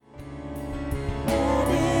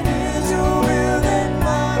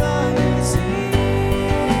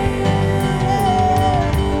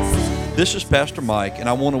This is Pastor Mike, and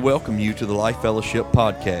I want to welcome you to the Life Fellowship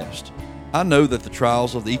podcast. I know that the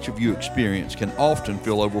trials of each of you experience can often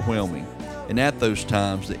feel overwhelming, and at those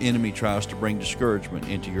times the enemy tries to bring discouragement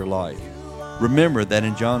into your life. Remember that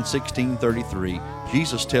in John 16:33,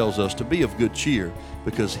 Jesus tells us to be of good cheer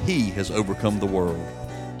because He has overcome the world.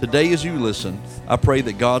 Today as you listen, I pray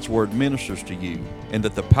that God's Word ministers to you and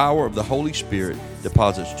that the power of the Holy Spirit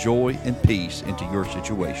deposits joy and peace into your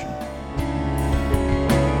situation.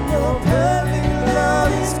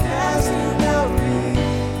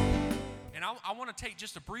 And I want to take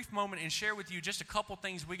just a brief moment and share with you just a couple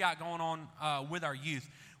things we got going on with our youth.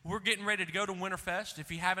 We're getting ready to go to Winterfest.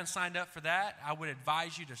 If you haven't signed up for that, I would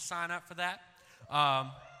advise you to sign up for that.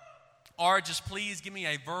 Or just please give me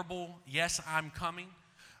a verbal, yes, I'm coming.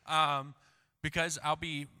 Because I'll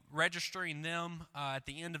be registering them at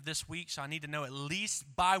the end of this week, so I need to know at least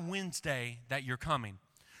by Wednesday that you're coming.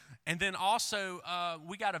 And then also,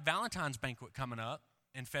 we got a Valentine's banquet coming up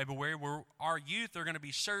in February where our youth are going to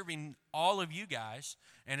be serving all of you guys,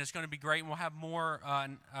 and it's going to be great, and we'll have more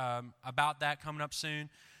about that coming up soon.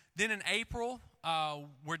 Then in April,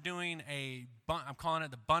 we're doing I'm calling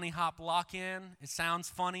it the Bunny Hop Lock-In. It sounds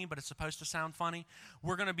funny, but it's supposed to sound funny.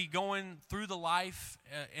 We're going to be going through the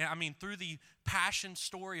through the passion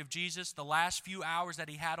story of Jesus, the last few hours that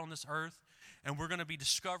He had on this earth. And we're going to be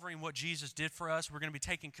discovering what Jesus did for us. We're going to be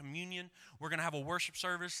taking communion. We're going to have a worship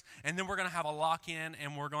service. And then we're going to have a lock-in,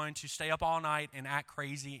 and we're going to stay up all night and act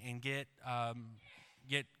crazy and get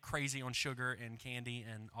crazy on sugar and candy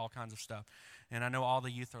and all kinds of stuff. And I know all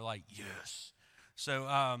the youth are like, yes. So,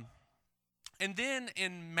 and then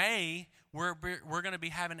in May, we're going to be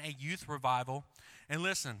having a youth revival. And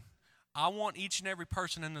listen, I want each and every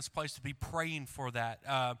person in this place to be praying for that.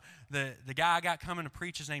 The guy I got coming to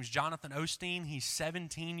preach, his name's Jonathan Osteen. He's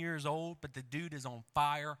 17 years old, but the dude is on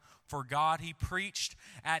fire for God. He preached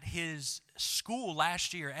at his school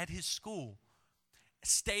last year,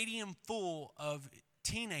 stadium full of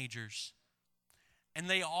teenagers.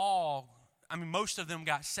 And most of them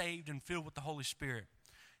got saved and filled with the Holy Spirit.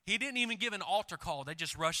 He didn't even give an altar call. They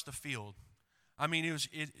just rushed the field.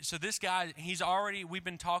 So this guy, we've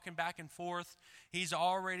been talking back and forth. He's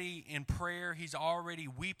already in prayer. He's already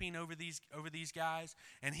weeping over these guys,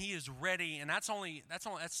 and he is ready. And that's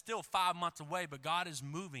still 5 months away, but God is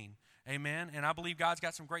moving. Amen. And I believe God's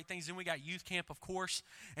got some great things. Then we got youth camp, of course.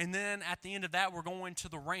 And then at the end of that, we're going to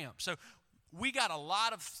the ramp. So we got a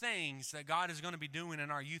lot of things that God is going to be doing in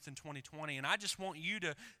our youth in 2020. And I just want you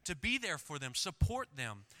to be there for them, support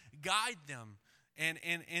them, guide them.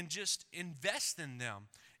 And just invest in them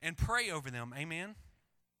and pray over them. Amen?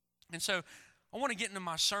 And so I want to get into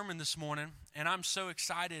my sermon this morning, and I'm so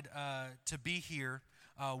excited to be here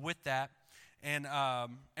with that. And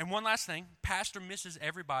one last thing, Pastor misses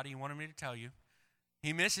everybody. He wanted me to tell you.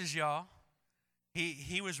 He misses y'all.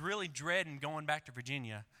 He was really dreading going back to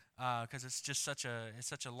Virginia because it's just such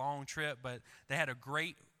a long trip. But they had a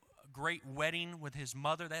great wedding with his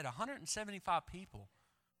mother. They had 175 people.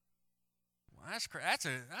 That's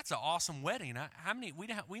an awesome wedding. How many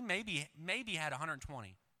we maybe had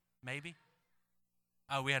 120, maybe.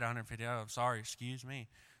 Oh, we had 150. Oh, sorry, excuse me.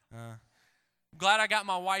 Glad I got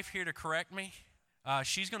my wife here to correct me.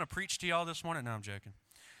 She's going to preach to y'all this morning. No, I'm joking.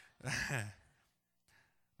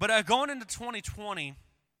 But going into 2020,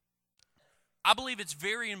 I believe it's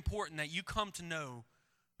very important that you come to know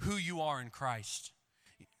who you are in Christ.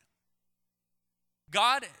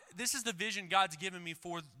 God, this is the vision God's given me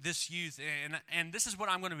for this youth, and this is what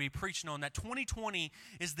I'm going to be preaching on, that 2020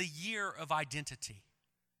 is the year of identity,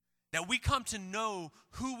 that we come to know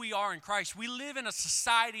who we are in Christ. We live in a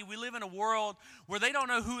society, we live in a world where they don't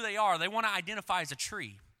know who they are. They want to identify as a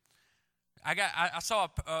tree. I saw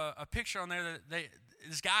a picture on there that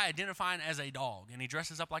this guy identifying as a dog, and he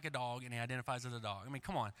dresses up like a dog, and he identifies as a dog. I mean,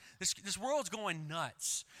 come on. This world's going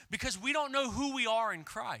nuts because we don't know who we are in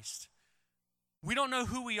Christ. We don't know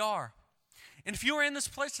who we are. And if you are in this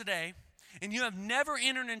place today and you have never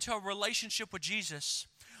entered into a relationship with Jesus,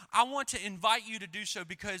 I want to invite you to do so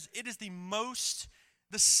because it is the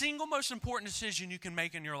single most important decision you can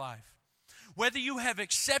make in your life. Whether you have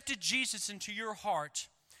accepted Jesus into your heart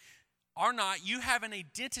or not, you have an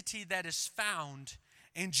identity that is found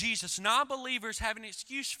in Jesus. Non-believers have an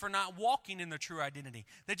excuse for not walking in their true identity.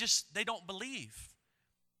 They don't believe.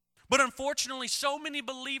 But unfortunately, so many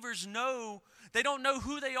believers they don't know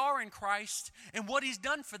who they are in Christ and what He's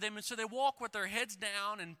done for them. And so they walk with their heads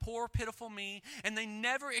down and poor, pitiful me. And they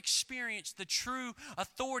never experience the true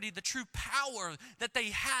authority, the true power that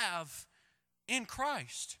they have in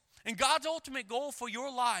Christ. And God's ultimate goal for your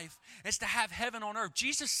life is to have heaven on earth.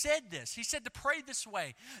 Jesus said this. He said to pray this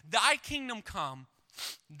way, thy kingdom come,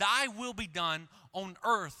 Thy will be done on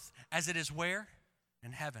earth as it is where?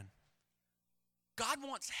 In heaven. God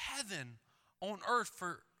wants heaven on earth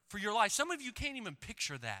for your life. Some of you can't even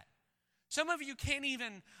picture that. Some of you can't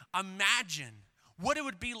even imagine what it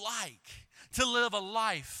would be like to live a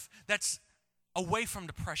life that's away from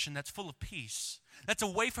depression, that's full of peace, that's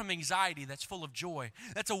away from anxiety, that's full of joy,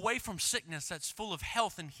 that's away from sickness, that's full of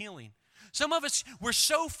health and healing. Some of us, we're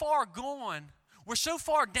so far gone, we're so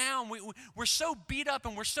far down, we're so beat up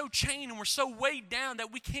and we're so chained and we're so weighed down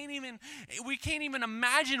that we can't even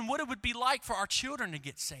imagine what it would be like for our children to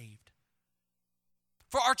get saved,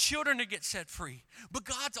 for our children to get set free. But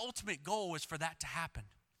God's ultimate goal is for that to happen,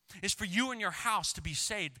 is for you and your house to be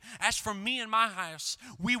saved. As for me and my house,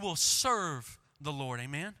 we will serve the Lord.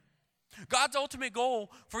 Amen? God's ultimate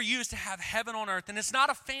goal for you is to have heaven on earth. And it's not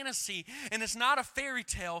a fantasy, and it's not a fairy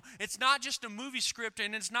tale. It's not just a movie script,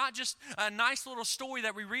 and it's not just a nice little story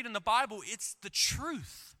that we read in the Bible. It's the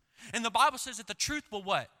truth. And the Bible says that the truth will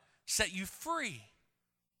what? Set you free.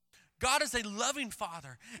 God is a loving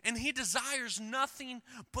Father, and He desires nothing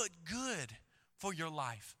but good for your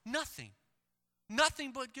life. Nothing.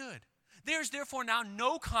 Nothing but good. There is therefore now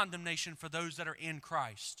no condemnation for those that are in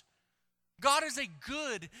Christ. God is a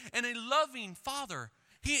good and a loving Father.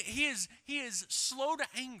 He is slow to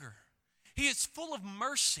anger. He is full of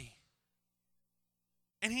mercy.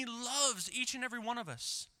 And He loves each and every one of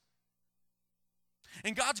us.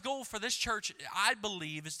 And God's goal for this church, I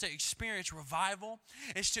believe, is to experience revival,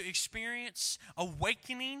 is to experience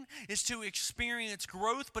awakening, is to experience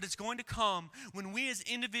growth, but it's going to come when we as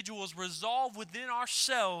individuals resolve within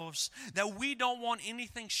ourselves that we don't want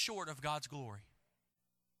anything short of God's glory.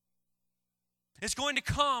 It's going to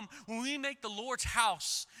come when we make the Lord's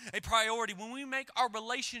house a priority, when we make our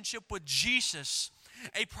relationship with Jesus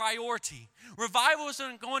a priority. Revival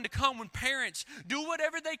isn't going to come when parents do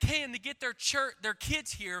whatever they can to get their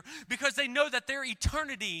kids here because they know that their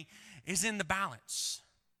eternity is in the balance.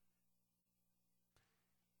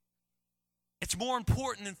 It's more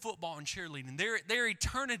important than football and cheerleading. Their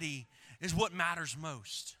eternity is what matters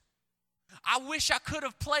most. I wish I could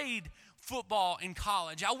have played football in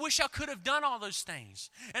college. I wish I could have done all those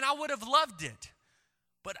things, and I would have loved it.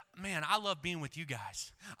 But man, I love being with you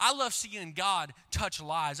guys. I love seeing God touch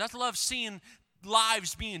lives. I love seeing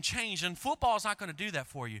lives being changed, and football is not going to do that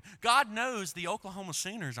for you. God knows the Oklahoma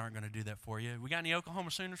Sooners aren't going to do that for you. We got any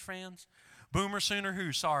Oklahoma Sooners fans? Boomer Sooner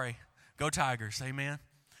who? Sorry. Go Tigers. Amen.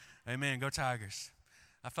 Amen. Go Tigers.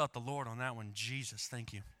 I felt the Lord on that one. Jesus,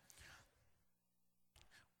 thank you.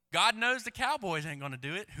 God knows the Cowboys ain't going to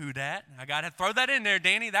do it. Who dat? I got to throw that in there,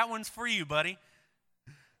 Danny. That one's for you, buddy.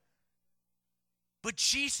 But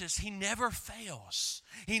Jesus, He never fails.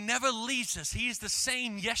 He never leaves us. He is the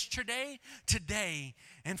same yesterday, today,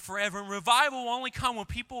 and forever. And revival will only come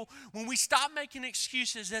when we stop making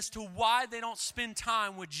excuses as to why they don't spend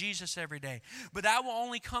time with Jesus every day. But that will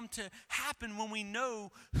only come to happen when we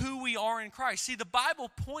know who we are in Christ. See, the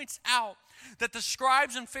Bible points out that the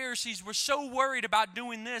scribes and Pharisees were so worried about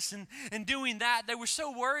doing this and doing that. They were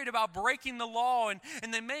so worried about breaking the law,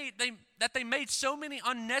 and they made so many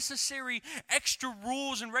unnecessary extra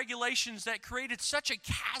rules and regulations that created such a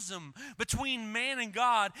chasm between man and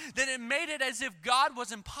God that it made it as if God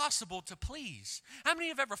was impossible to please. How many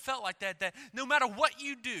have ever felt like that no matter what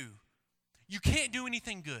you do, you can't do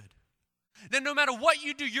anything good? That no matter what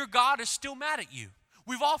you do, your God is still mad at you.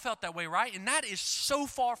 We've all felt that way, right? And that is so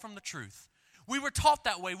far from the truth. We were taught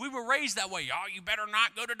that way. We were raised that way. Oh, you better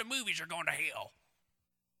not go to the movies. You're going to hell.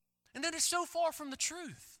 And that is so far from the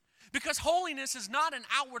truth. Because holiness is not an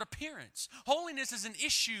outward appearance. Holiness is an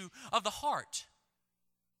issue of the heart.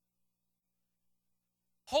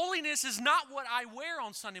 Holiness is not what I wear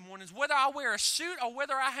on Sunday mornings, whether I wear a suit or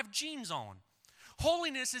whether I have jeans on.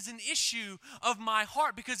 Holiness is an issue of my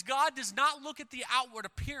heart because God does not look at the outward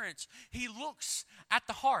appearance. He looks at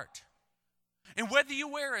the heart. And whether you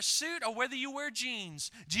wear a suit or whether you wear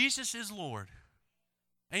jeans, Jesus is Lord.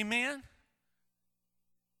 Amen?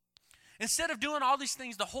 Instead of doing all these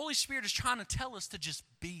things, the Holy Spirit is trying to tell us to just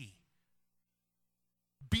be.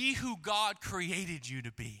 Be who God created you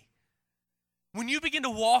to be. When you begin to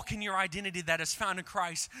walk in your identity that is found in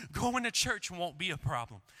Christ, going to church won't be a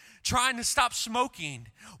problem. Trying to stop smoking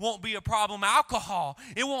won't be a problem. Alcohol,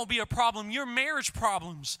 it won't be a problem. Your marriage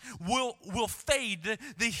problems will fade.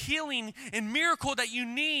 The healing and miracle that you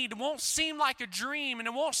need won't seem like a dream, and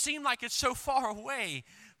it won't seem like it's so far away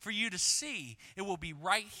for you to see. It will be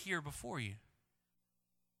right here before you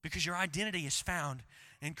because your identity is found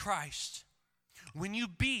in Christ. When you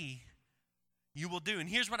be, you will do. And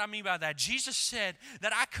here's what I mean by that. Jesus said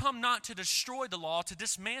that I come not to destroy the law, to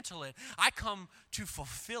dismantle it. I come to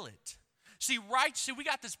fulfill it. See, we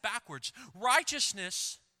got this backwards.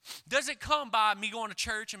 Righteousness doesn't come by me going to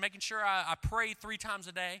church and making sure I pray 3 times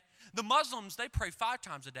a day. The Muslims, they pray 5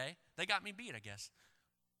 times a day. They got me beat, I guess.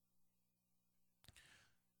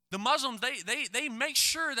 The Muslims, they make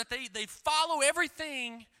sure that they follow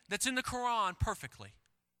everything that's in the Quran perfectly.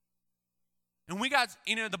 And we got,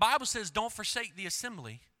 the Bible says don't forsake the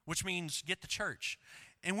assembly, which means get to church.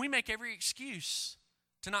 And we make every excuse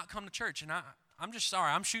to not come to church. And I'm just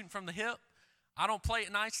sorry, I'm shooting from the hip. I don't play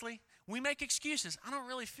it nicely. We make excuses. I don't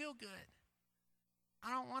really feel good.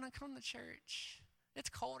 I don't want to come to church. It's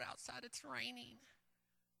cold outside. It's raining.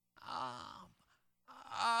 I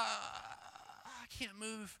can't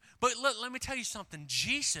move. But let me tell you something.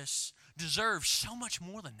 Jesus deserves so much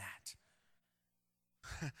more than that.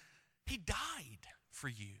 He died for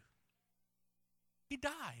you. He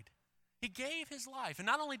died. He gave his life. And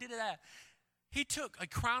not only did that, he took a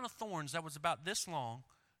crown of thorns that was about this long,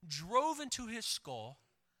 drove into his skull.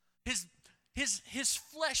 His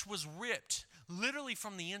flesh was ripped literally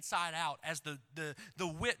from the inside out as the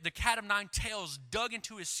whip, the cat of 9 tails dug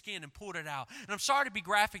into his skin and pulled it out. And I'm sorry to be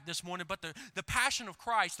graphic this morning, but the passion of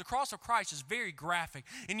Christ, the cross of Christ is very graphic.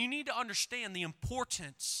 And you need to understand the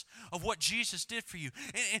importance of what Jesus did for you.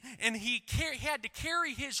 And he had to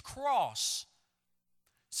carry his cross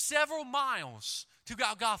several miles to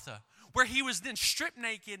Golgotha, where he was then stripped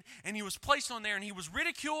naked and he was placed on there and he was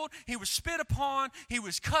ridiculed, he was spit upon, he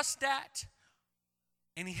was cussed at,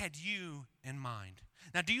 and he had you in mind.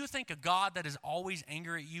 Now, do you think a God that is always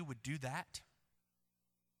angry at you would do that?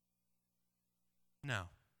 No.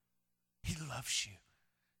 He loves you.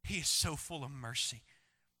 He is so full of mercy.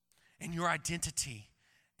 And your identity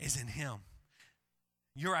is in him.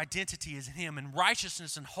 Your identity is in him. And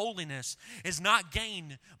righteousness and holiness is not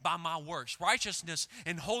gained by my works. Righteousness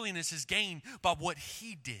and holiness is gained by what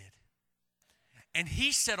he did. And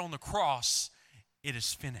he said on the cross, it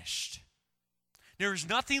is finished. There is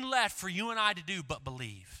nothing left for you and I to do but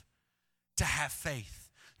believe, to have faith,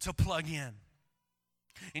 to plug in.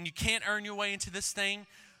 And you can't earn your way into this thing,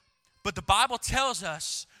 but the Bible tells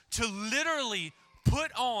us to literally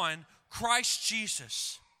put on Christ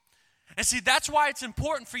Jesus. And see, that's why it's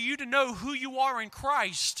important for you to know who you are in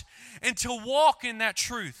Christ and to walk in that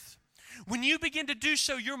truth. When you begin to do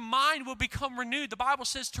so, your mind will become renewed. The Bible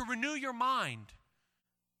says to renew your mind.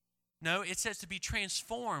 No, it says to be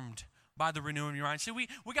transformed by the renewing of your mind. See, we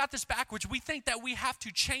got this backwards. We think that we have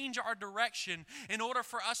to change our direction in order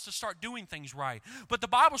for us to start doing things right. But the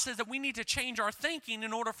Bible says that we need to change our thinking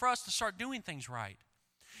in order for us to start doing things right.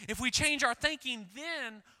 If we change our thinking,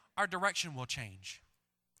 then our direction will change.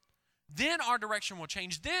 Then our direction will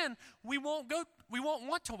change. Then we won't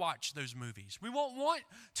want to watch those movies. We won't want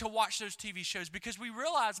to watch those TV shows because we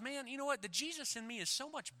realize, man, you know what? The Jesus in me is so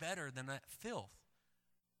much better than that filth.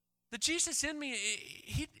 The Jesus in me,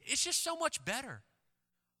 it's just so much better.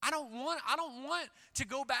 I don't want to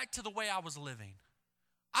go back to the way I was living.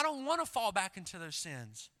 I don't want to fall back into those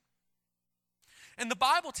sins. And the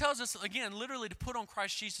Bible tells us, again, literally to put on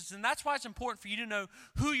Christ Jesus. And that's why it's important for you to know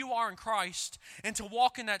who you are in Christ and to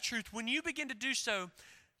walk in that truth. When you begin to do so,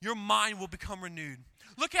 your mind will become renewed.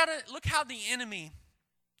 Look at it. Look how the enemy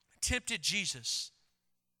tempted Jesus.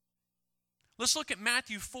 Let's look at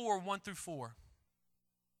Matthew 4, 1 through 4.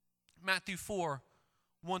 Matthew 4,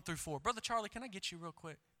 1 through 4. Brother Charlie, can I get you real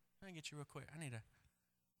quick? I need to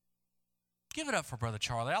give it up for Brother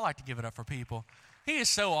Charlie. I like to give it up for people. He is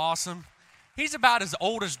so awesome. He's about as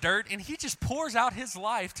old as dirt, and he just pours out his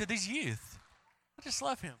life to these youth. I just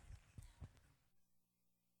love him.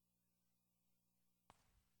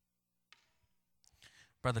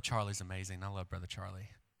 Brother Charlie's amazing. I love Brother Charlie.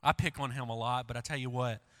 I pick on him a lot, but I tell you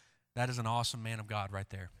what, that is an awesome man of God right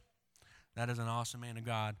there. That is an awesome man of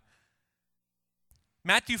God.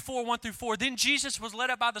 Matthew 4, 1 through 4. Then Jesus was led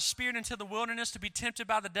up by the Spirit into the wilderness to be tempted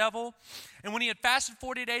by the devil. And when he had fasted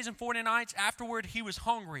 40 days and 40 nights, afterward he was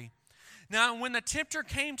hungry. Now, when the tempter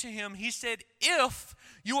came to him, he said, if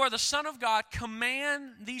you are the Son of God,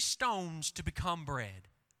 command these stones to become bread.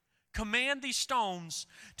 Command these stones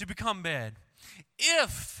to become bread.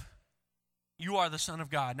 If you are the Son of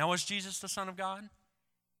God. Now, was Jesus the Son of God?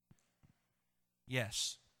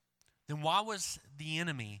 Yes. Then why was the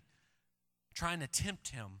enemy trying to tempt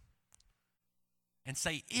him and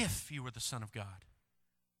say, if you were the Son of God?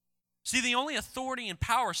 See, the only authority and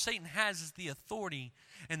power Satan has is the authority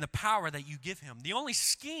and the power that you give him. The only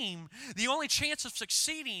scheme, the only chance of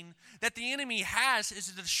succeeding that the enemy has is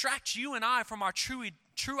to distract you and I from our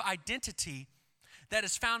true identity that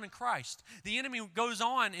is found in Christ. The enemy goes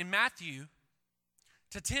on in Matthew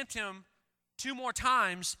to tempt him 2 more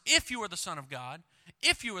times, if you are the Son of God,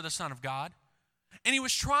 if you are the Son of God. And he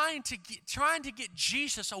was trying to get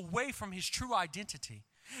Jesus away from his true identity.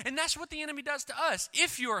 And that's what the enemy does to us.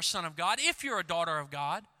 If you're a son of God, if you're a daughter of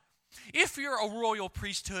God, if you're a royal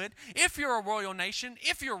priesthood, if you're a royal nation,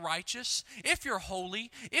 if you're righteous, if you're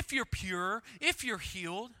holy, if you're pure, if you're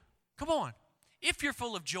healed, come on, if you're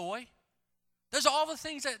full of joy, there's all the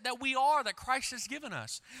things that we are that Christ has given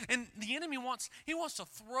us. And the enemy wants to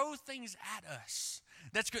throw things at us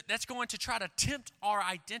that's going to try to tempt our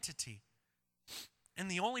identity. And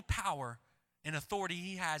the only power and authority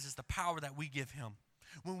he has is the power that we give him.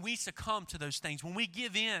 When we succumb to those things, when we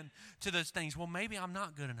give in to those things, well, maybe I'm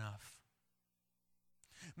not good enough.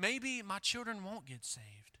 Maybe my children won't get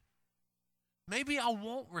saved. Maybe I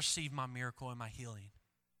won't receive my miracle and my healing.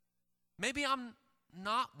 Maybe I'm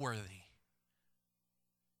not worthy.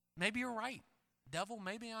 Maybe you're right, devil,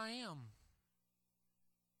 maybe I am.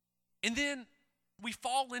 And then we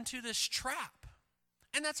fall into this trap.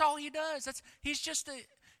 And that's all he does. He's just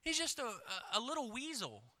a little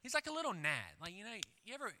weasel. He's like a little gnat. Like, you know,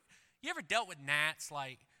 you ever dealt with gnats,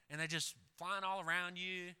 like, and they're just flying all around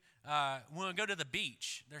you? When we go to the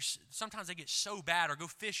beach, sometimes they get so bad, or go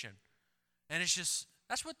fishing. And it's just,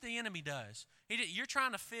 that's what the enemy does. You're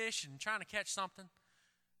trying to fish and trying to catch something,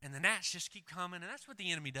 and the gnats just keep coming, and that's what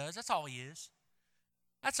the enemy does. That's all he is.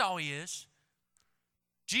 That's all he is.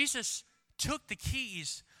 Jesus took the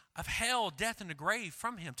keys of hell, death, and the grave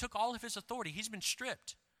from him, took all of his authority. He's been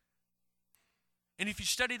stripped. And if you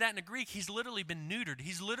study that in the Greek, he's literally been neutered.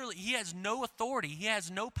 He has no authority. He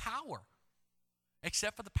has no power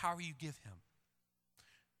except for the power you give him.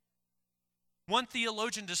 One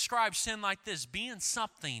theologian describes sin like this: being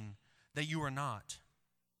something that you are not.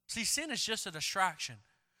 See, sin is just a distraction.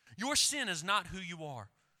 Your sin is not who you are.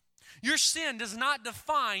 Your sin does not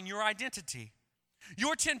define your identity.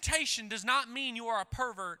 Your temptation does not mean you are a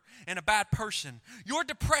pervert and a bad person. Your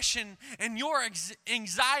depression and your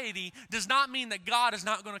anxiety does not mean that God is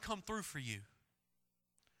not going to come through for you.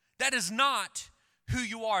 That is not who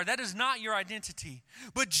you are. That is not your identity.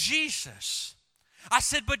 But Jesus,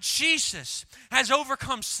 but Jesus has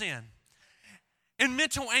overcome sin and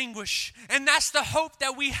mental anguish. And that's the hope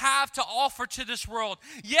that we have to offer to this world.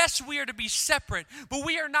 Yes, we are to be separate, but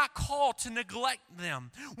we are not called to neglect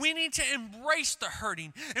them. We need to embrace the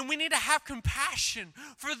hurting, and we need to have compassion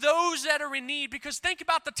for those that are in need, because think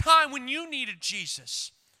about the time when you needed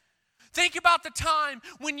Jesus. Think about the time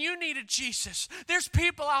when you needed Jesus. There's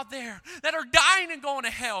people out there that are dying and going to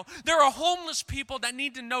hell. There are homeless people that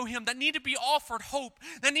need to know him, that need to be offered hope,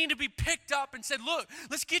 that need to be picked up and said, look,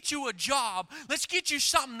 let's get you a job. Let's get you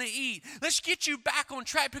something to eat. Let's get you back on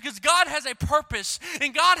track, because God has a purpose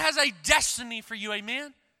and God has a destiny for you.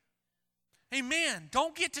 Amen? Amen.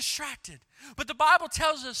 Don't get distracted. But the Bible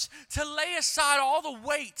tells us to lay aside all the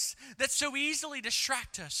weights that so easily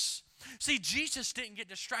distract us. See, Jesus didn't get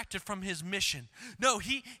distracted from his mission. No,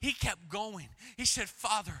 he kept going. He said,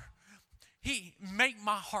 Father, make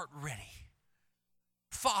my heart ready.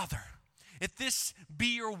 Father, if this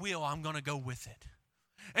be your will, I'm going to go with it.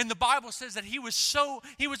 And the Bible says that he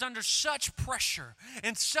was under such pressure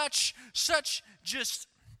and such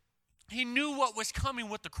he knew what was coming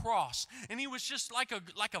with the cross. And he was just like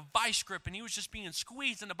a vice grip, and he was just being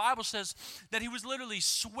squeezed. And the Bible says that he was literally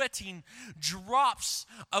sweating drops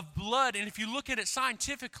of blood. And if you look at it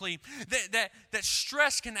scientifically, that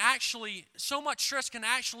stress can actually, so much stress can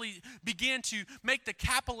actually begin to make the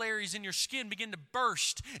capillaries in your skin begin to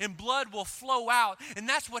burst, and blood will flow out. And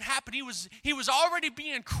that's what happened. He was already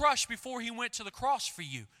being crushed before he went to the cross for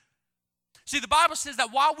you. See, the Bible says that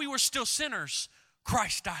while we were still sinners,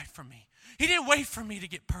 Christ died for me. He didn't wait for me to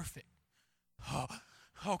get perfect.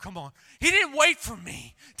 Oh, come on. He didn't wait for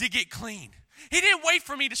me to get clean. He didn't wait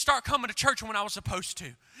for me to start coming to church when I was supposed to.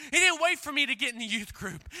 He didn't wait for me to get in the youth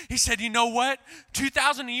group. He said, you know what?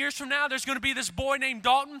 2,000 years from now, there's going to be this boy named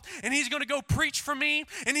Dalton, and he's going to go preach for me,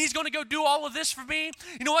 and he's going to go do all of this for me.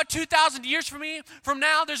 You know what? 2,000 years from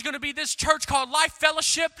now, there's going to be this church called Life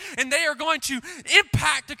Fellowship, and they are going to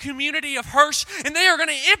impact the community of Hurst, and they are going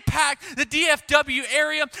to impact the DFW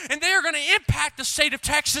area, and they are going to impact the state of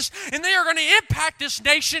Texas, and they are going to impact this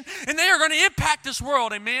nation, and they are going to impact this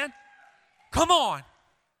world. Amen? Come on.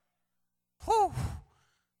 Whew.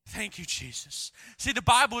 Thank you, Jesus. See, the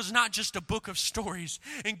Bible is not just a book of stories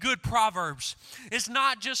and good proverbs. It's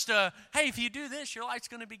not just hey, if you do this, your life's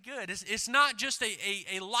going to be good. It's not just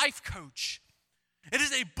a life coach. It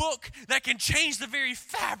is a book that can change the very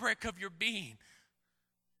fabric of your being.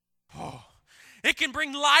 Oh, it can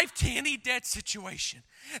bring life to any dead situation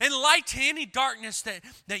and light to any darkness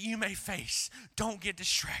that you may face. Don't get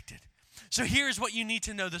distracted. So here's what you need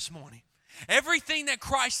to know this morning. Everything that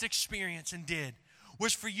Christ experienced and did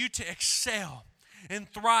was for you to excel and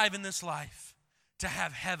thrive in this life to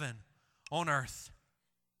have heaven on earth.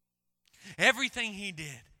 Everything he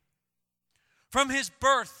did, from his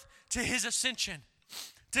birth to his ascension,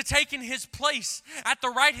 to taking his place at the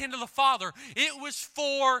right hand of the Father, it was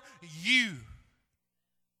for you.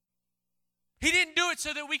 He didn't do it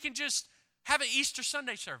so that we can just have an Easter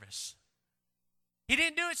Sunday service. He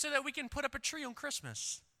didn't do it so that we can put up a tree on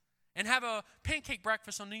Christmas and have a pancake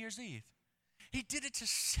breakfast on New Year's Eve. He did it to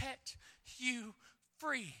set you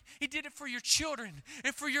free. He did it for your children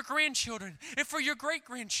and for your grandchildren and for your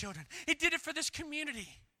great-grandchildren. He did it for this community.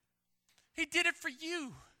 He did it for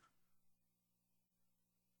you.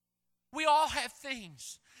 We all have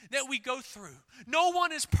things that we go through. No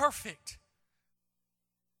one is perfect.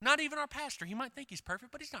 Not even our pastor. He might think he's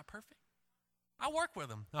perfect, but he's not perfect. I work with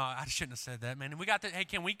him. Oh, I shouldn't have said that, man. Hey,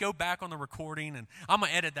 can we go back on the recording? And I'm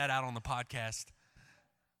going to edit that out on the podcast.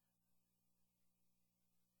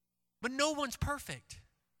 But no one's perfect.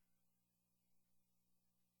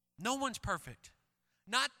 No one's perfect.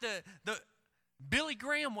 Not the Billy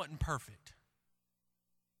Graham wasn't perfect.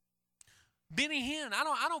 Benny Hinn,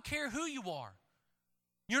 I don't care who you are.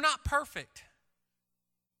 You're not perfect.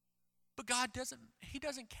 But God doesn't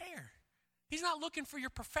care. He's not looking for your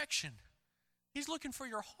perfection. He's looking for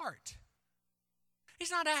your heart.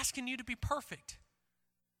 He's not asking you to be perfect.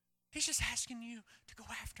 He's just asking you to go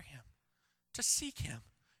after him, to seek him.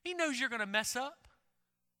 He knows you're going to mess up.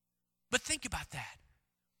 But think about that.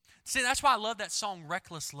 See, that's why I love that song,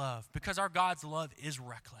 Reckless Love, because our God's love is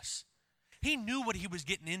reckless. He knew what he was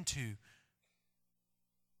getting into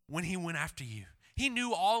when he went after you. He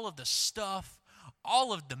knew all of the stuff,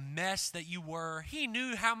 all of the mess that you were. He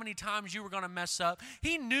knew how many times you were going to mess up.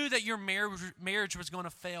 He knew that your marriage was going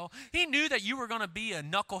to fail. He knew that you were going to be a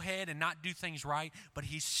knucklehead and not do things right, but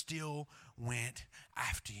he still went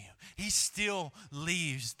after you. He still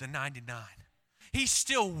leaves the 99. He's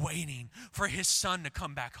still waiting for his son to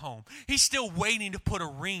come back home. He's still waiting to put a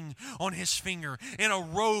ring on his finger and a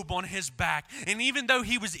robe on his back. And even though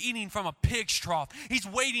he was eating from a pig's trough, he's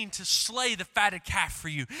waiting to slay the fatted calf for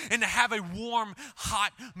you and to have a warm,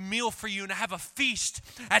 hot meal for you and to have a feast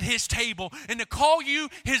at his table and to call you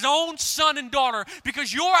his own son and daughter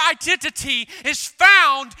because your identity is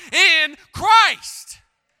found in Christ.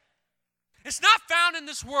 It's not found in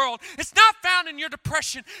this world. It's not found in your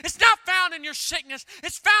depression. It's not found in your sickness.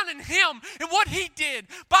 It's found in him and what he did.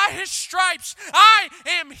 By his stripes, I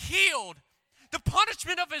am healed. The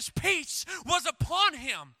punishment of his peace was upon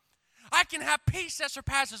him. I can have peace that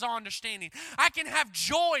surpasses all understanding. I can have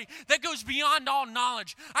joy that goes beyond all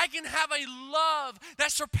knowledge. I can have a love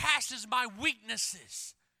that surpasses my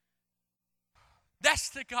weaknesses. That's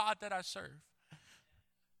the God that I serve.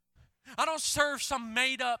 I don't serve some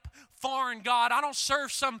made-up foreign God. I don't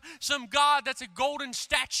serve some God that's a golden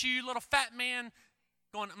statue, little fat man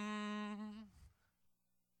going,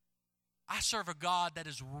 I serve a God that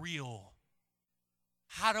is real.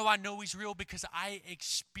 How do I know he's real? Because I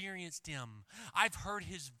experienced him. I've heard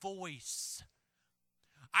his voice.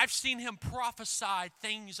 I've seen him prophesy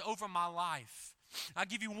things over my life. I'll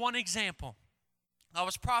give you one example. I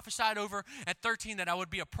was prophesied over at 13 that I would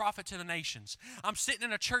be a prophet to the nations. I'm sitting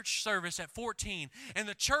in a church service at 14, and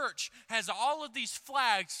the church has all of these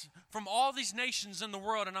flags from all these nations in the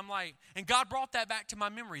world, and I'm like, and God brought that back to my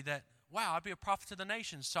memory that, wow, I'd be a prophet to the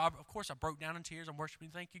nations. So, of course, I broke down in tears. I'm worshiping.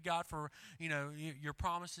 Thank you, God, for, your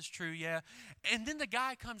promise is true, yeah. And then the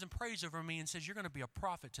guy comes and prays over me and says, you're going to be a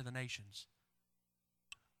prophet to the nations.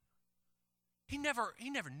 He never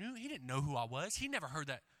knew. He didn't know who I was. He never heard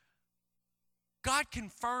that. God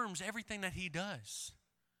confirms everything that he does.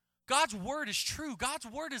 God's word is true. God's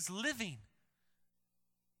word is living.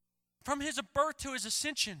 From his birth to his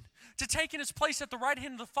ascension, to taking his place at the right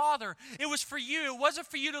hand of the Father, it was for you. It wasn't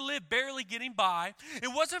for you to live barely getting by.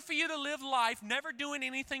 It wasn't for you to live life never doing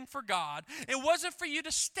anything for God. It wasn't for you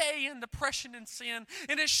to stay in depression and sin.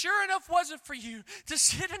 And it sure enough wasn't for you to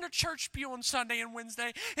sit in a church pew on Sunday and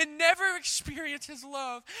Wednesday and never experience his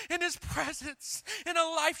love and his presence in a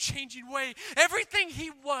life-changing way. Everything he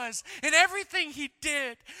was and everything he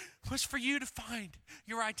did was for you to find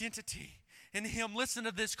your identity in him. Listen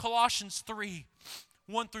to this, Colossians 3,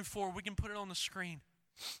 1-4. We can put it on the screen.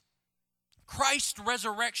 Christ's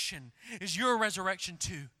resurrection is your resurrection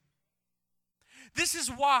too. This is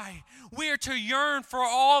why we are to yearn for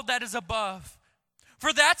all that is above.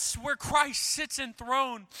 For that's where Christ sits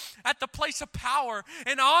enthroned at the place of power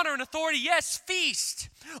and honor and authority. Yes, feast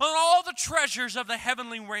on all the treasures of the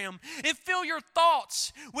heavenly realm and fill your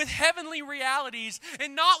thoughts with heavenly realities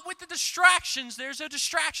and not with the distractions, there's no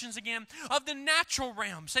distractions again, of the natural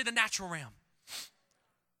realm. Say the natural realm.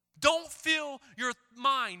 Don't fill your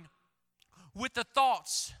mind with the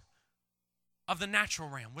thoughts of the natural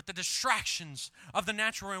realm, with the distractions of the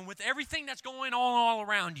natural realm, with everything that's going on all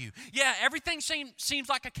around you. Yeah, everything seems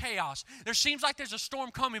like a chaos. There seems like there's a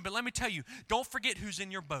storm coming, but let me tell you, don't forget who's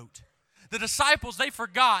in your boat. The disciples, they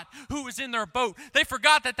forgot who was in their boat. They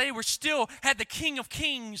forgot that they were still had the King of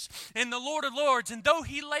Kings and the Lord of Lords. And though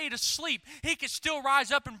he laid asleep, he could still rise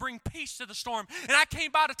up and bring peace to the storm. And I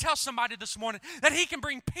came by to tell somebody this morning that he can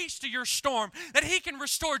bring peace to your storm, that he can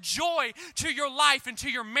restore joy to your life and to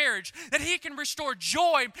your marriage, that he can restore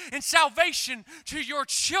joy and salvation to your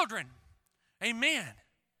children. Amen.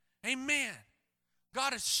 Amen.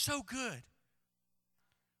 God is so good.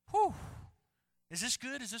 Whew. Is this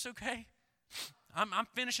good? Is this okay? I'm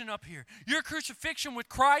finishing up here. Your crucifixion with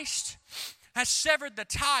Christ has severed the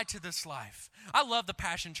tie to this life. I love the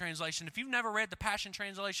Passion Translation. If you've never read the Passion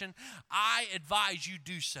Translation, I advise you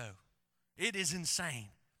do so. It is insane.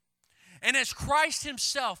 And as Christ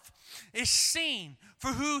himself is seen for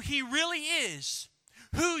who he really is,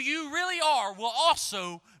 who you really are will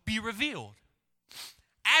also be revealed.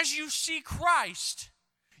 As you see Christ,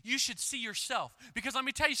 you should see yourself. Because let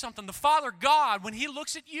me tell you something, the Father God, when he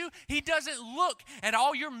looks at you, he doesn't look at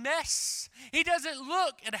all your mess. He doesn't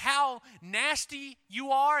look at how nasty you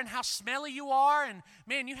are and how smelly you are. And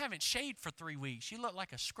man, you haven't shaved for 3 weeks. You look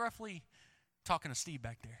like a scruffy, talking to Steve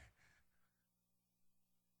back there.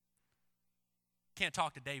 Can't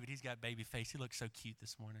talk to David. He's got baby face. He looks so cute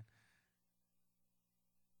this morning.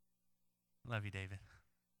 Love you, David.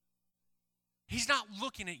 He's not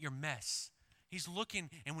looking at your mess. He's looking,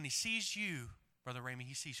 and when he sees you, Brother Ramey,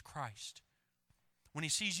 he sees Christ. When he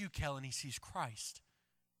sees you, Kellen, he sees Christ.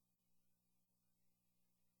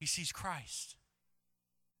 He sees Christ.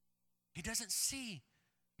 He doesn't see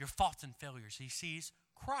your faults and failures. He sees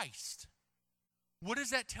Christ. What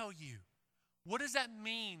does that tell you? What does that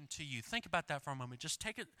mean to you? Think about that for a moment. Just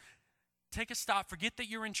take a stop. Forget that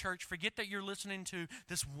you're in church. Forget that you're listening to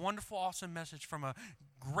this wonderful, awesome message from a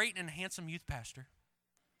great and handsome youth pastor.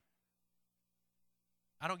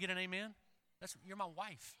 I don't get an amen? You're my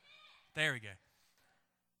wife. There we go.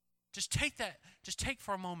 Just take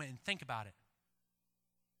for a moment and think about it.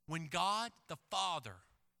 When God the Father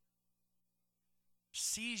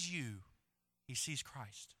sees you, he sees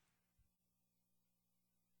Christ.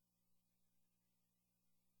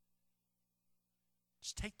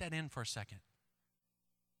 Just take that in for a second.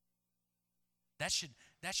 That should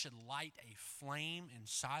light a flame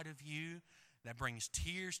inside of you that brings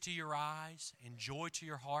tears to your eyes and joy to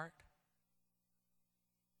your heart.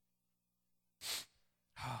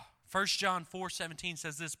 1 John 4:17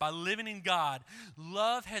 says this, by living in God,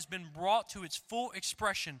 love has been brought to its full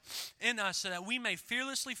expression in us so that we may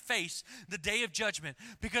fearlessly face the day of judgment.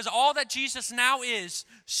 Because all that Jesus now is,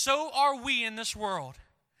 so are we in this world.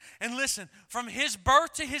 And listen, from his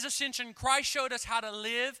birth to his ascension, Christ showed us how to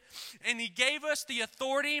live, and he gave us the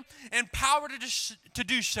authority and power to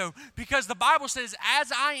do so. Because the Bible says,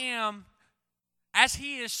 as I am, as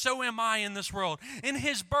he is, so am I in this world. In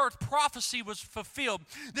his birth, prophecy was fulfilled.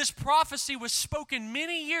 This prophecy was spoken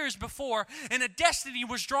many years before, and a destiny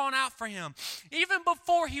was drawn out for him. Even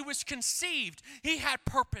before he was conceived, he had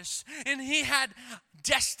purpose, and he had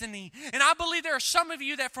destiny. And I believe there are some of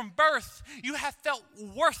you that from birth, you have felt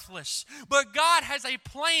worthless. But God has a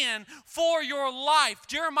plan for your life.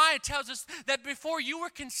 Jeremiah tells us that before you were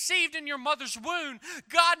conceived in your mother's womb,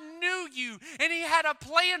 God knew you, and he had a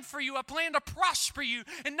plan for you, a plan to prosper you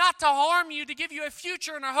and not to harm you, to give you a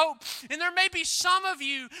future and a hope. And there may be some of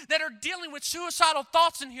you that are dealing with suicidal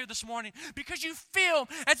thoughts in here this morning because you feel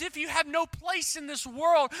as if you have no place in this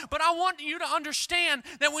world. But I want you to understand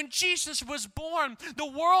that when Jesus was born, the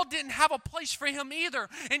world didn't have a place for him either.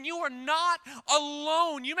 And you are not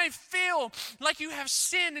alone. You may feel like you have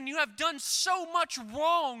sinned and you have done so much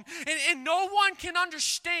wrong, and no one can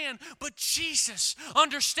understand, but Jesus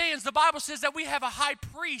understands. The Bible says that we have a high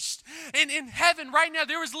priest, and in heaven right now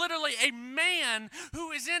there is literally a man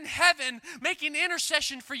who is in heaven making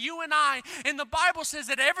intercession for you and I. And the Bible says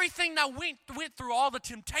that everything that we went through, all the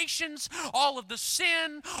temptations, all of the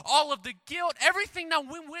sin, all of the guilt, everything that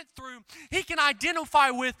we went through, he can identify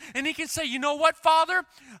with, and he can say, you know what, Father,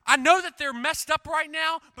 I know that they're messed up right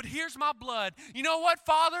now, but here's my blood. You know what,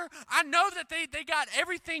 Father, I know that they got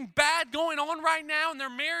everything bad going on right now and their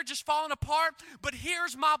marriage is falling apart, but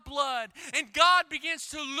here's my blood. And God begins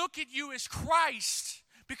to look at you as Christ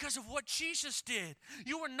because of what Jesus did.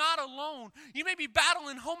 You are not alone. You may be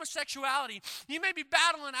battling homosexuality. You may be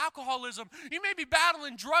battling alcoholism. You may be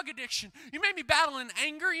battling drug addiction. You may be battling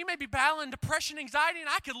anger. You may be battling depression, anxiety, and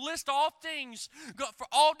I could list all things for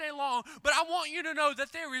all day long. But I want you to know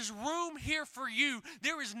that there is room here for you.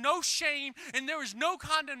 There is no shame and there is no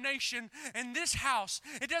condemnation in this house.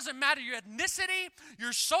 It doesn't matter your ethnicity,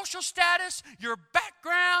 your social status, your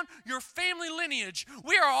background, your family lineage.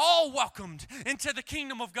 We are all welcomed into the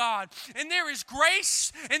kingdom of God. And there is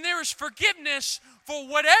grace and there is forgiveness for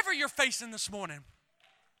whatever you're facing this morning.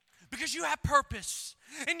 Because you have purpose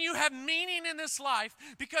and you have meaning in this life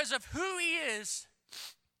because of who He is,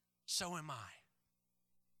 so am I.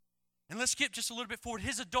 And let's skip just a little bit forward.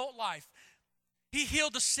 His adult life. He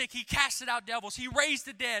healed the sick. He casted out devils. He raised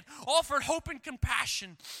the dead, offered hope and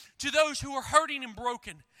compassion to those who were hurting and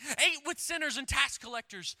broken, ate with sinners and tax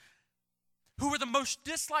collectors, who were the most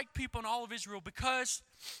disliked people in all of Israel because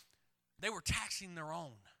they were taxing their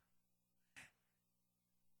own.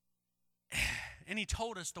 And He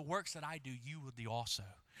told us, the works that I do, you will do also.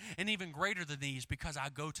 And even greater than these, because I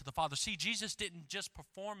go to the Father. See, Jesus didn't just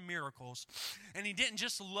perform miracles, and He didn't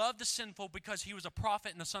just love the sinful because He was a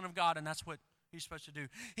prophet and the Son of God, and that's what He's supposed to do.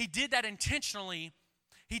 He did that intentionally.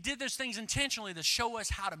 He did those things intentionally to show us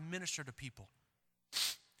how to minister to people.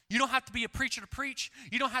 You don't have to be a preacher to preach.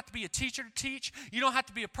 You don't have to be a teacher to teach. You don't have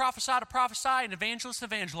to be a prophesy to prophesy, an evangelist to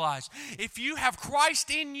evangelize. If you have Christ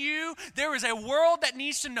in you, there is a world that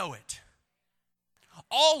needs to know it.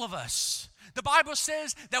 All of us. The Bible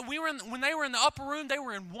says that when they were in the upper room, they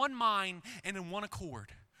were in one mind and in one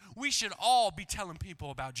accord. We should all be telling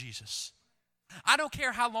people about Jesus. I don't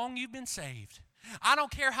care how long you've been saved. I don't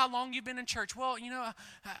care how long you've been in church. Well, you know,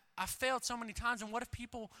 I failed so many times, and what if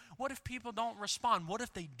people don't respond? What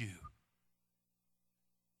if they do?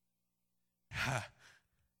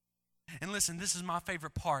 And listen, this is my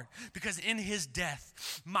favorite part, because in His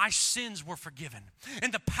death, my sins were forgiven,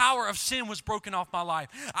 and the power of sin was broken off my life.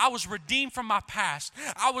 I was redeemed from my past.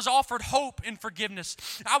 I was offered hope and forgiveness.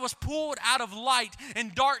 I was pulled out of light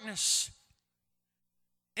and darkness.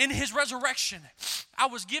 In His resurrection, I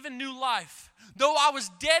was given new life. Though I was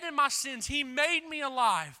dead in my sins, He made me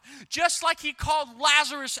alive. Just like He called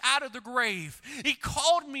Lazarus out of the grave, He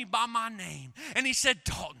called me by my name. And He said,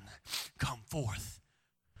 Dalton, come forth.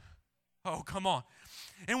 Oh, come on.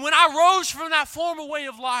 And when I rose from that former way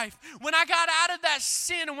of life, when I got out of that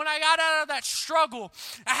sin and when I got out of that struggle,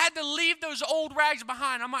 I had to leave those old rags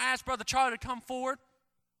behind. I'm going to ask Brother Charlie to come forward.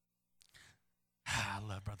 I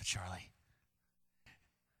love Brother Charlie.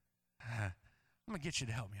 I'm going to get you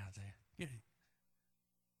to help me out there.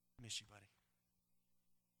 Miss you, buddy.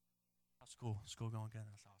 How's school? School going good?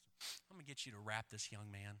 That's awesome. I'm going to get you to wrap this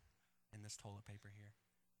young man in this toilet paper here.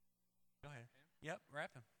 Go ahead. Yep,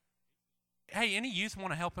 wrap him. Hey, any youth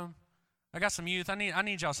want to help him? I got some youth. I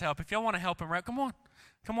need y'all's help. If y'all want to help him wrap, come on.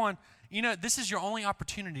 Come on. You know, this is your only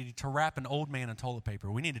opportunity to wrap an old man in toilet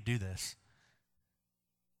paper. We need to do this.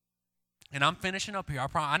 And I'm finishing up here.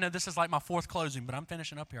 I know this is like my fourth closing, but I'm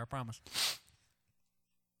finishing up here, I promise.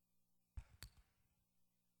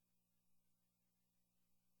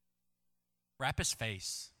 Wrap his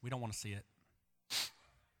face. We don't want to see it.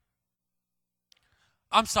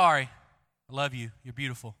 I'm sorry. I love you. You're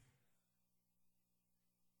beautiful.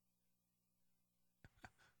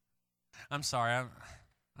 I'm sorry.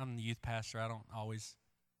 I'm the youth pastor. I don't always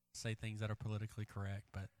say things that are politically correct,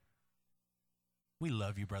 but we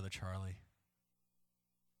love you, Brother Charlie.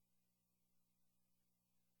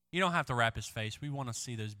 You don't have to wrap his face. We want to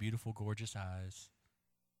see those beautiful, gorgeous eyes.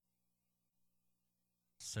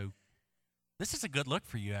 So, this is a good look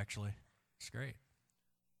for you, actually. It's great.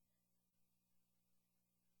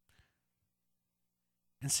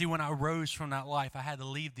 And see, when I rose from that life, I had to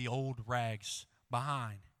leave the old rags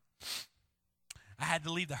behind. I had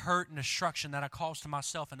to leave the hurt and destruction that I caused to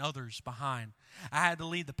myself and others behind. I had to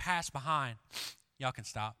leave the past behind. Y'all can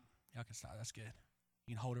stop. Y'all can stop. That's good.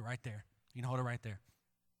 You can hold it right there. You can hold it right there.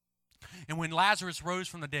 And when Lazarus rose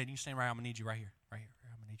from the dead, you stand right, I'm going to need you right here. Right here.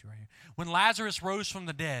 I'm going to need you right here. When Lazarus rose from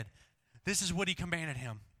the dead, this is what He commanded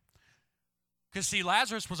him. Because see,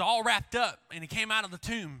 Lazarus was all wrapped up and he came out of the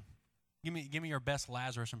tomb. Give me your best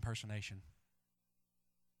Lazarus impersonation.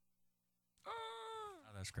 Oh,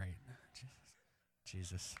 that's great.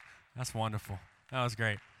 Jesus. That's wonderful. That was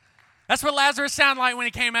great. That's what Lazarus sounded like when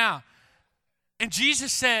he came out. And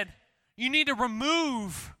Jesus said, you need to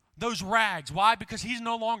remove those rags. Why? Because he's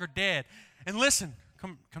no longer dead. And listen,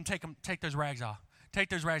 come take those rags off. Take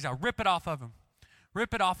those rags out. Rip it off of him.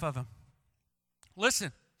 Rip it off of him.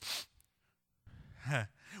 Listen.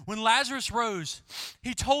 When Lazarus rose,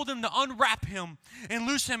 he told them to unwrap him and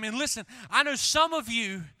loose him. And listen, I know some of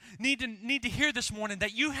you need to hear this morning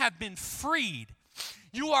that you have been freed.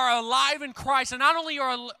 You are alive in Christ. And not only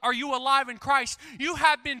are you alive in Christ, you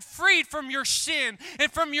have been freed from your sin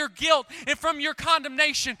and from your guilt and from your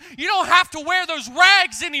condemnation. You don't have to wear those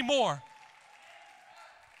rags anymore.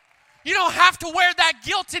 You don't have to wear that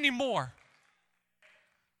guilt anymore.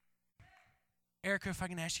 Erica, if I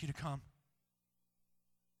can ask you to come.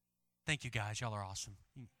 Thank you, guys. Y'all are awesome.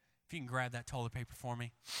 If you can grab that toilet paper for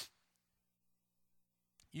me.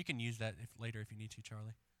 You can use that later if you need to,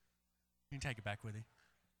 Charlie. You can take it back with you.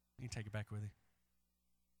 You can take it back with you.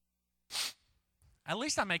 At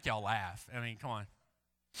least I make y'all laugh. I mean, come on.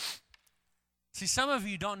 See, some of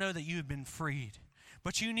you don't know that you have been freed,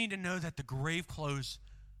 but you need to know that the grave clothes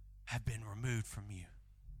have been removed from you.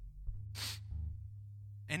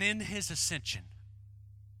 And in his ascension,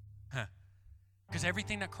 because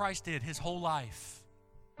everything that Christ did, his whole life,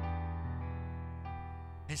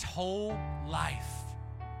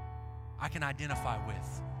 I can identify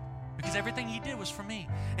with. Because everything he did was for me.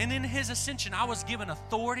 And in his ascension, I was given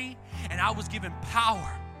authority and I was given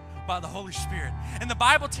power by the Holy Spirit. And the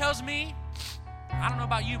Bible tells me, I don't know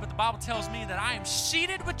about you, but the Bible tells me that I am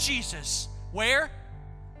seated with Jesus. Where?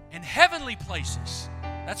 In heavenly places.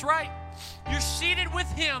 That's right. You're seated with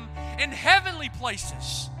him in heavenly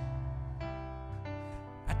places.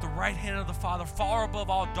 At the right hand of the Father, far above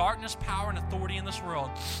all darkness, power, and authority in this world.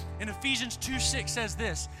 And Ephesians 2:6 says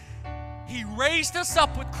this, he raised us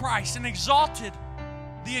up with Christ and exalted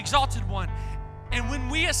the exalted one. And when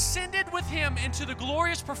we ascended with him into the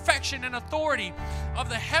glorious perfection and authority of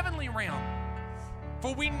the heavenly realm,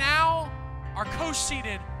 for we now are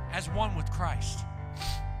co-seated as one with Christ.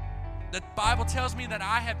 The Bible tells me that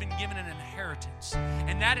I have been given an inheritance,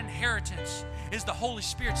 and that inheritance is the Holy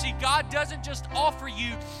Spirit. See, God doesn't just offer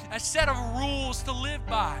you a set of rules to live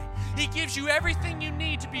by. He gives you everything you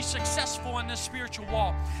need to be successful in this spiritual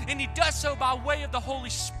walk, and he does so by way of the Holy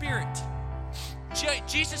Spirit.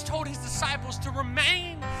 Jesus told his disciples to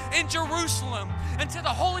remain in Jerusalem until the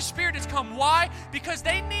Holy Spirit has come. Why? Because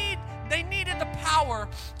they needed the power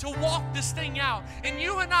to walk this thing out. And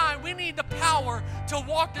you and I, we need the power to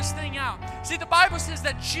walk this thing out. See, the Bible says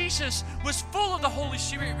that Jesus was full of the Holy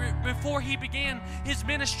Spirit before he began his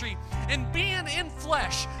ministry. And being in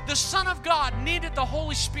flesh, the Son of God needed the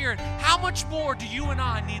Holy Spirit. How much more do you and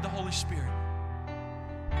I need the Holy Spirit?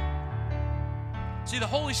 See, the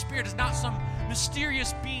Holy Spirit is not some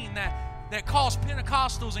mysterious being that caused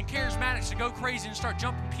Pentecostals and charismatics to go crazy and start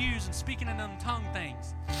jumping pews and speaking in them tongue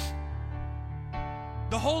things.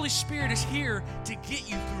 The Holy Spirit is here to get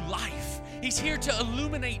you through life. He's here to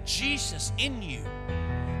illuminate Jesus in you.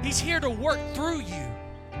 He's here to work through you.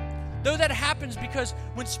 Though that happens because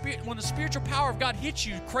when the spiritual power of God hits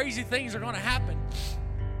you, crazy things are going to happen.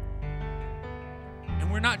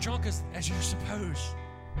 And we're not drunk as you're supposed.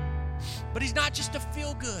 But he's not just a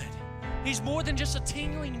feel good. He's more than just a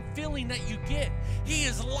tingling feeling that you get. He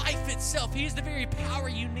is life itself. He is the very power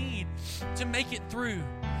you need to make it through.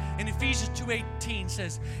 And Ephesians 2:18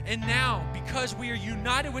 says, and now, because we are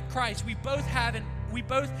united with Christ, we both have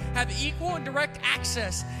equal and direct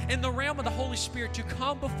access in the realm of the Holy Spirit to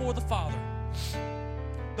come before the Father.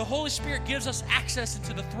 The Holy Spirit gives us access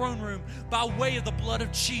into the throne room by way of the blood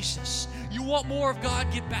of Jesus. You want more of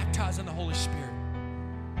God? Get baptized in the Holy Spirit.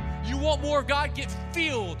 You want more of God? Get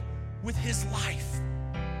filled with his life.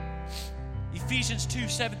 Ephesians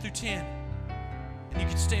 2:7-10. And you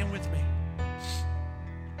can stand with me.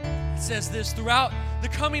 It says this, throughout the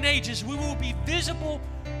coming ages, we will be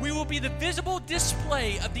the visible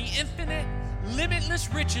display of the infinite,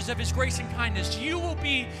 limitless riches of his grace and kindness. You will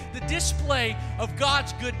be the display of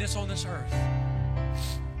God's goodness on this earth.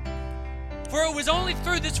 For it was only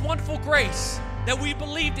through this wonderful grace that we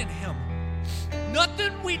believed in him.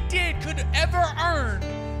 Nothing we did could ever earn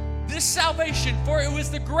this salvation, for it was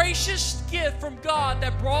the gracious gift from God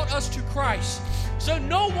that brought us to Christ. So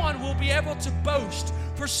no one will be able to boast,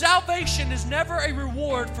 for salvation is never a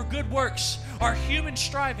reward for good works or human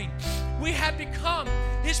striving. We have become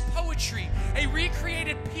his poetry, a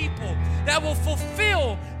recreated people that will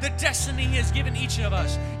fulfill the destiny he has given each of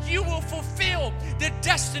us. You will fulfill the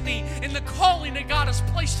destiny and the calling that God has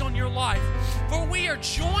placed on your life. For we are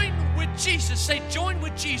joined with Jesus. Say, joined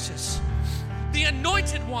with Jesus, the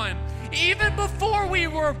Anointed One. Even before we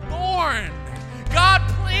were born, God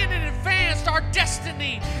planned and advanced our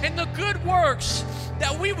destiny and the good works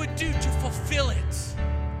that we would do to fulfill it.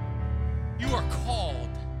 You are called.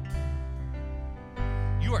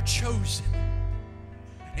 You are chosen.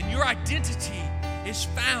 And your identity is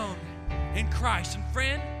found in Christ. And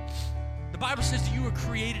friend, the Bible says that you were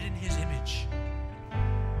created in His image,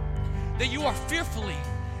 that you are fearfully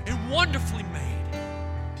and wonderfully made.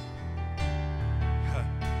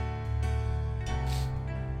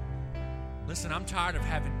 Listen, I'm tired of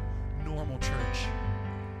having normal church.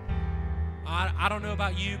 I don't know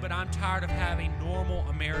about you, but I'm tired of having normal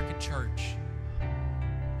American church.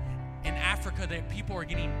 In Africa, that people are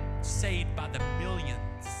getting saved by the millions.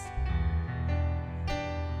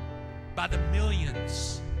 By the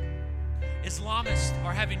millions. Islamists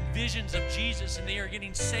are having visions of Jesus and they are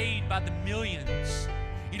getting saved by the millions.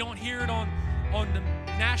 You don't hear it on the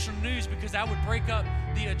national news because that would break up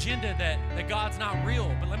the agenda that God's not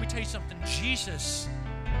real. But let me tell you something. Jesus,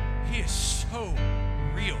 He is so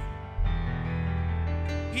real.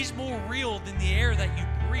 He's more real than the air that you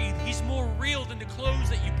breathe. He's more real than the clothes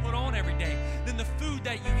that you put on every day, than the food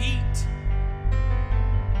that you eat.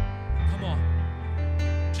 Come on.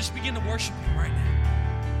 Just begin to worship Him right now.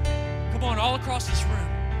 Come on, all across this room.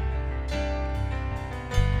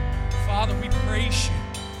 Father, we praise You.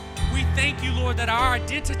 We thank You, Lord, that our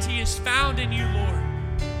identity is found in You, Lord.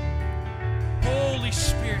 Holy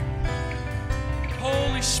Spirit.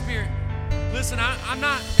 Holy Spirit. Listen, I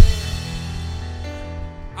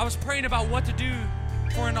was praying about what to do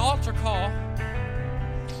for an altar call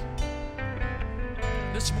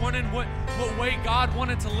this morning, what way God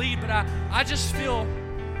wanted to lead, but I just feel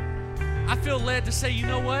led to say, you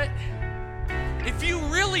know what? If you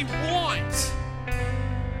really want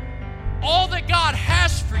all that God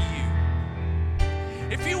has for you,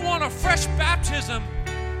 if you want a fresh baptism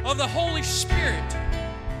of the Holy Spirit,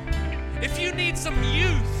 if you need some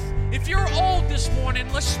youth, if you're old this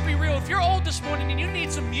morning, let's just be real, if you're old this morning and you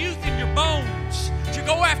need some youth in your bones to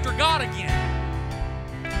go after God again,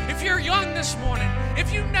 if you're young this morning,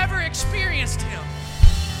 if you've never experienced Him,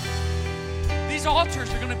 these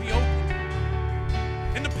altars are going to be open.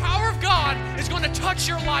 And the power of God is going to touch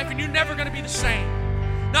your life and you're never going to be the same.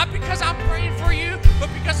 Not because I'm praying for you, but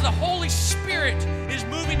because the Holy Spirit is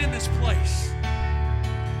moving in this place.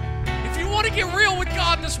 If you want to get real with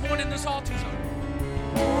God this morning, this altar's open.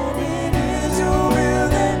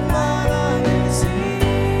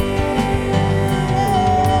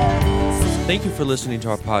 Thank you for listening to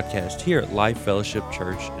our podcast here at Life Fellowship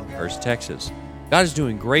Church in Hurst, Texas. God is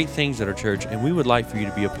doing great things at our church, and we would like for you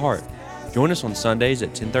to be a part. Join us on Sundays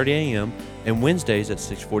at 10:30 a.m. and Wednesdays at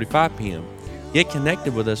 6:45 p.m. Get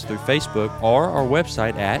connected with us through Facebook or our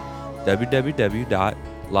website at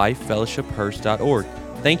www.lifefellowshiphurst.org.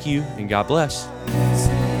 Thank you, and God bless.